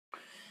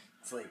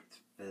It's like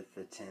the 5th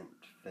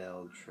attempt,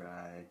 failed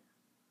try.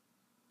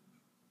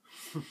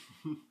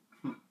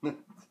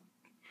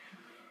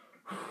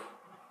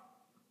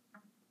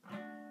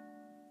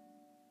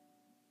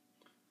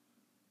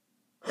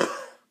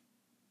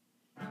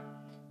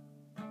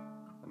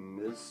 I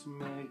miss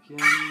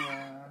making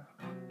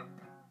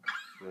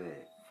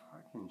wait,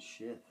 fucking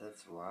shit,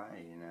 that's why,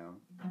 you know.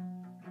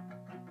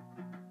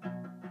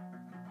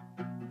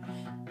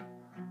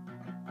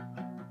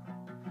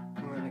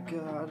 When I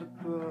got a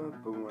book,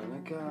 but when I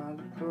got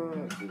a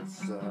book, it's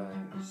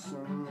like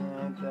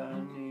something that I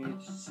need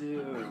to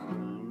do.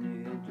 When I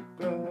need the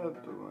book,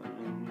 but when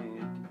I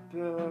need the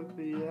book,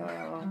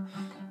 yeah,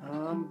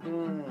 I've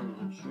been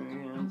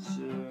drinking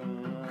too.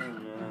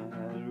 And I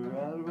had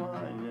red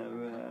wine,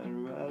 never had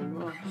red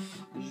wine.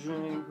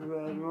 Drink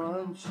red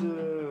wine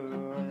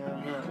too. And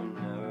I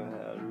never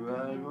had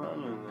red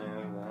wine, and they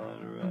have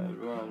had red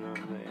wine,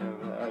 and they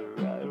have had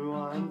red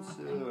wine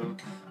too.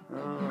 Oh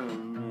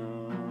no.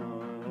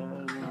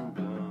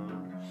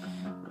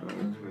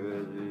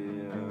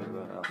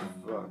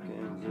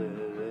 Fucking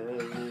did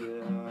it,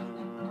 yeah.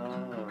 I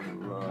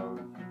love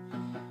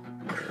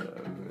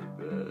every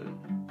bit of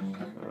it.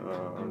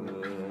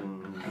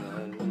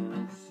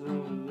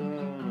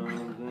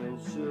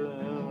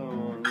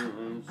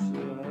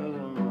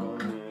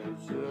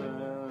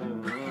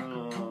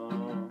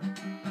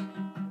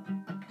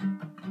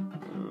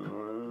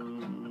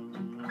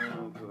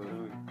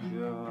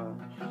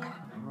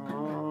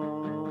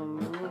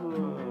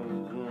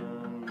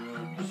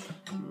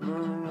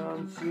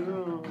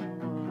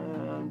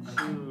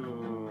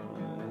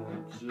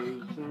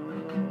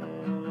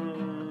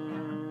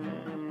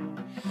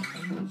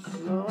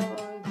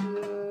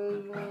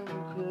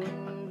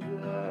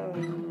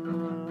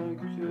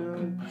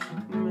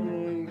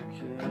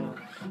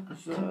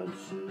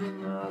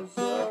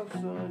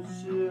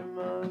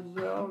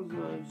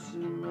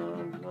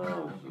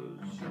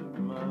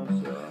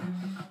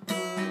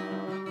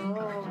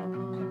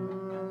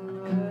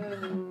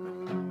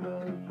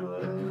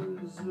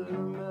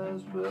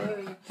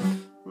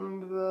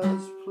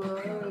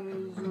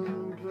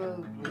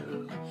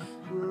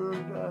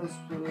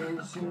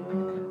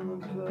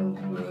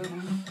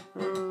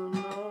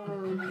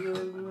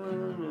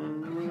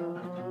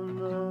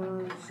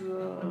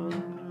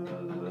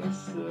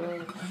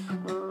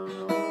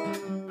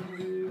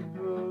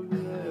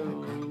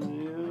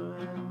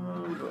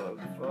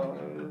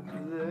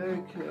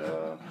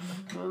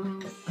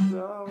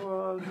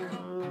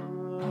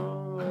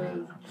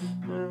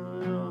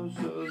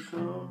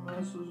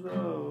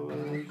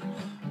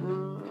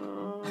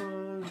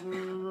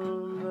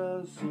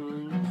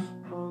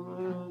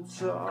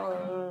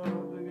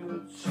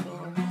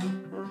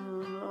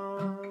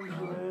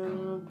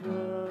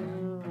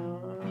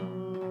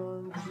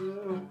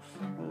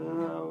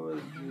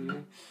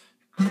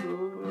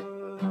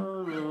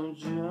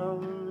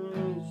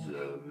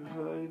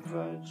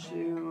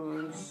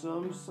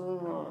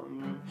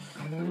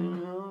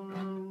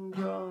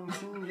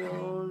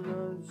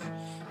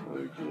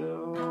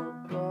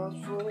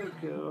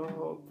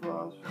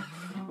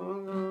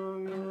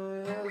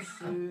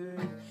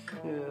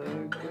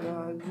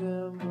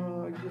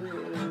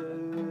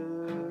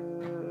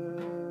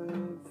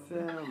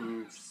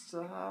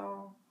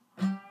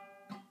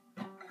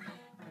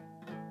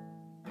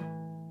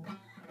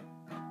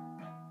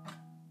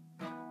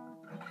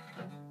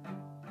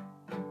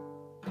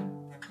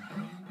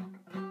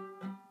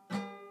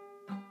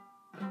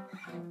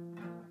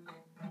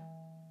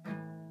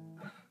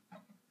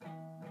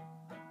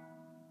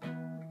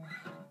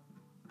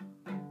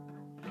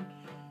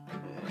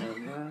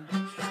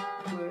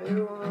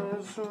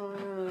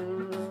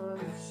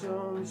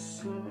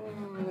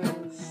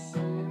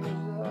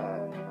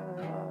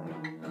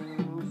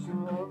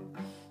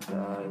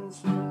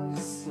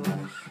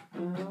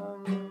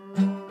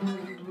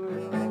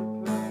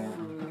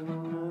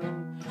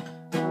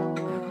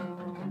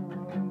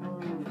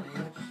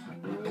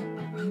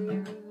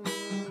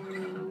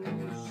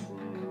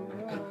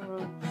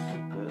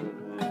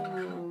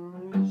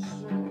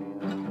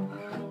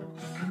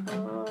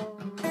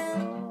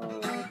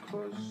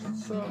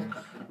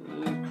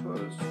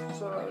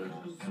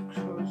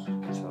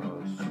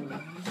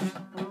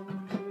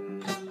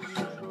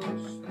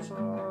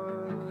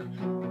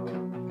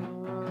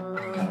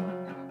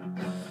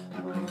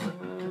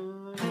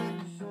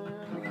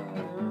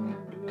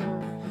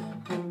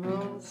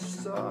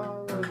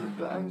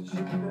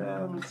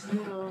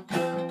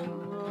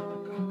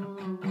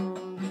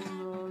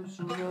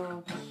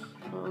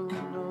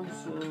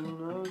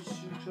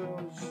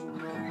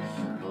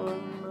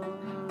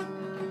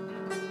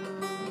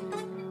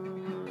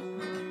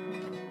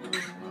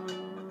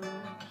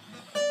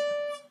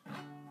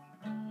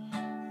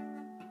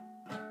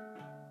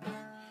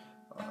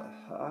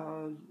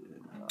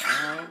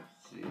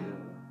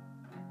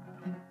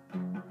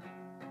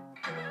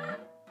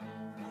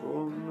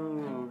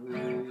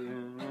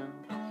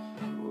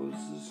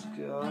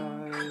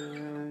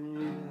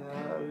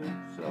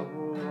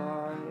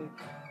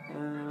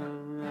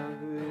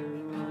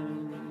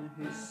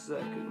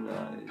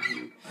 night.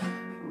 He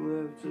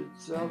lived a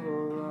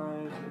double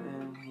life,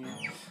 and he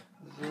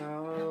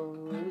thought all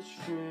his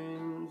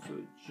dreams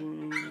were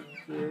dreams.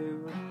 They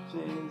were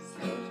things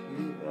that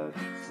he had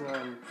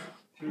done.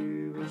 He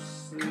was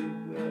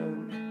sleeping,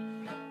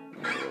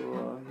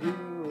 while he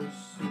was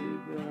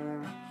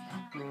sleeping,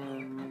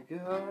 and the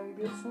guy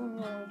gets in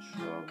more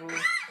trouble.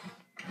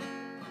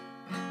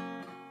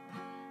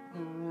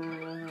 And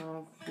then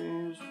our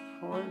fingers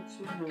point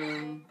to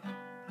him.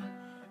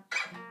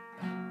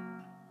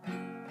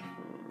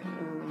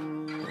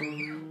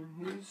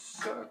 He's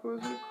stuck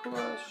with a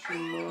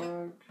question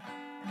mark.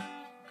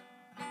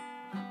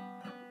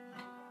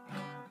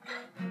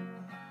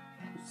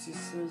 She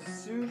says,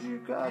 dude, you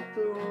got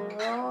the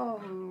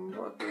wrong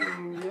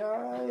fucking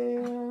guy,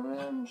 and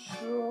I'm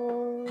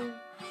sure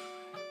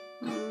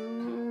I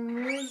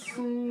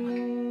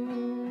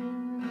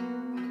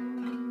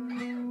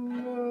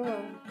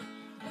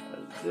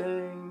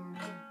think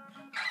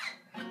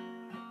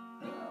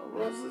I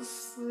was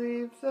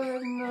asleep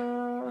that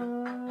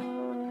night.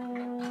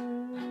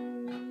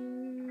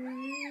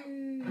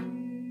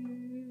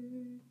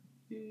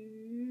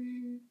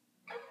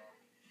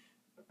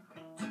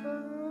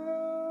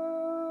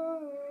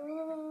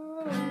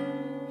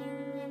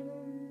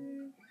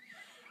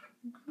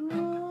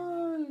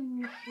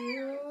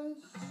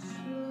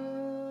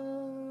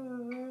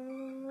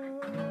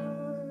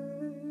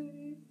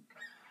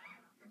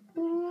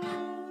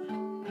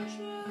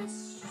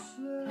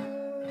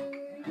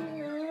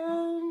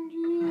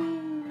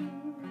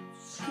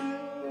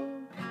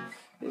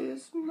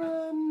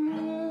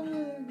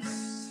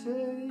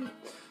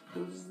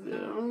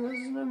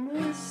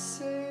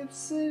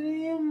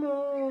 City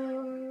more,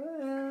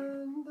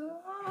 and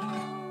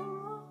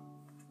I'll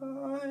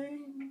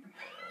find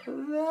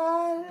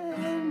that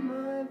in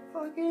my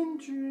fucking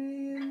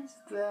dreams,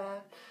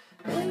 that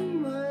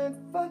in my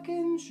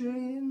fucking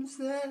dreams,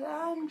 that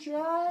I'm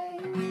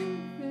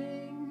driving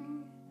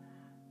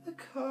the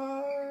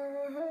car,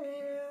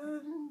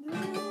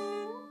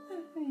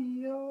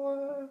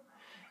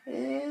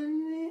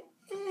 and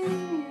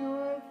in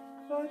your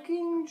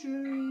fucking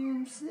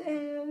dreams,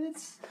 and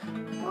it's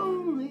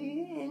only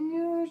in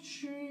your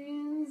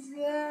dreams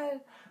that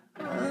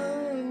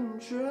I'm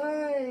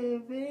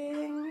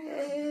driving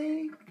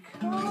a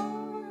car.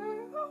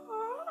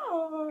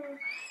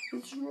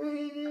 It's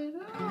rated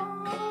R.